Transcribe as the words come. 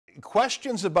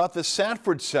Questions about the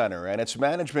Sanford Center and its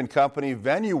management company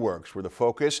VenueWorks were the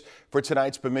focus for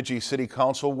tonight's Bemidji City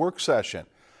Council work session.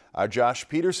 Our Josh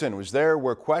Peterson was there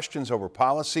where questions over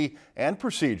policy and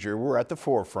procedure were at the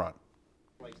forefront.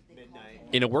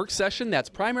 In a work session that's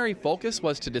primary focus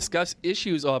was to discuss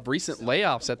issues of recent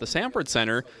layoffs at the Sanford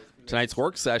Center, tonight's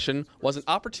work session was an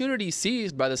opportunity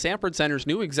seized by the Sanford Center's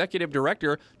new executive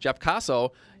director, Jeff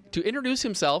Casso, to introduce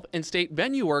himself and state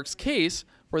VenueWorks' case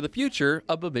for the future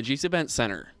of Bemidji's Event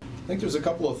Center. I think there's a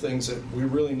couple of things that we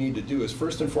really need to do. Is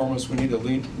first and foremost, we need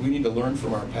to learn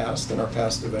from our past and our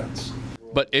past events.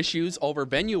 But issues over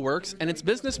VenueWorks and its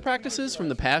business practices from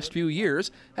the past few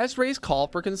years has raised call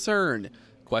for concern.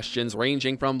 Questions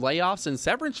ranging from layoffs and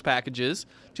severance packages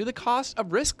to the cost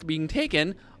of risk being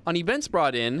taken on events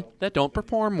brought in that don't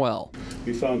perform well.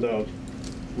 We found out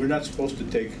we're not supposed to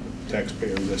take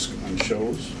taxpayer risk on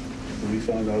shows. We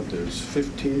found out there's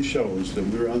 15 shows that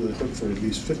we're on the hook for at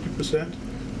least 50%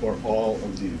 or all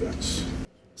of the events.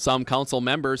 Some council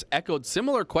members echoed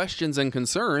similar questions and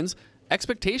concerns.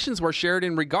 Expectations were shared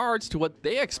in regards to what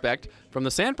they expect from the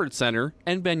Sanford Center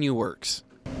and VenueWorks.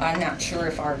 I'm not sure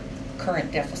if our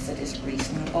current deficit is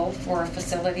reasonable for a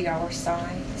facility our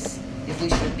size, if we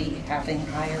should be having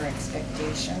higher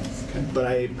expectations. But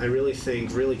I really think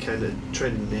kind of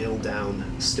trying to nail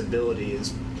down stability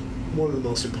is one of the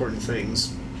most important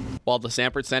things. While the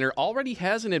Sanford Center already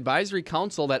has an advisory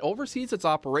council that oversees its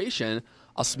operation,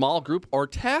 a small group or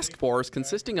task force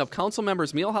consisting of council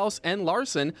members Mielhaus and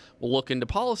Larson will look into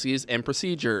policies and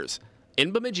procedures.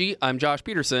 In Bemidji, I'm Josh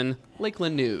Peterson,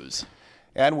 Lakeland News.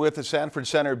 And with the Sanford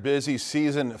Center busy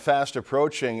season fast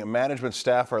approaching, management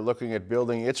staff are looking at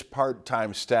building its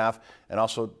part-time staff and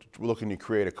also looking to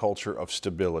create a culture of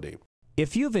stability.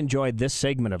 If you've enjoyed this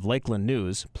segment of Lakeland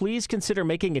News, please consider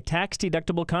making a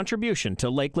tax-deductible contribution to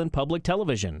Lakeland Public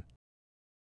Television.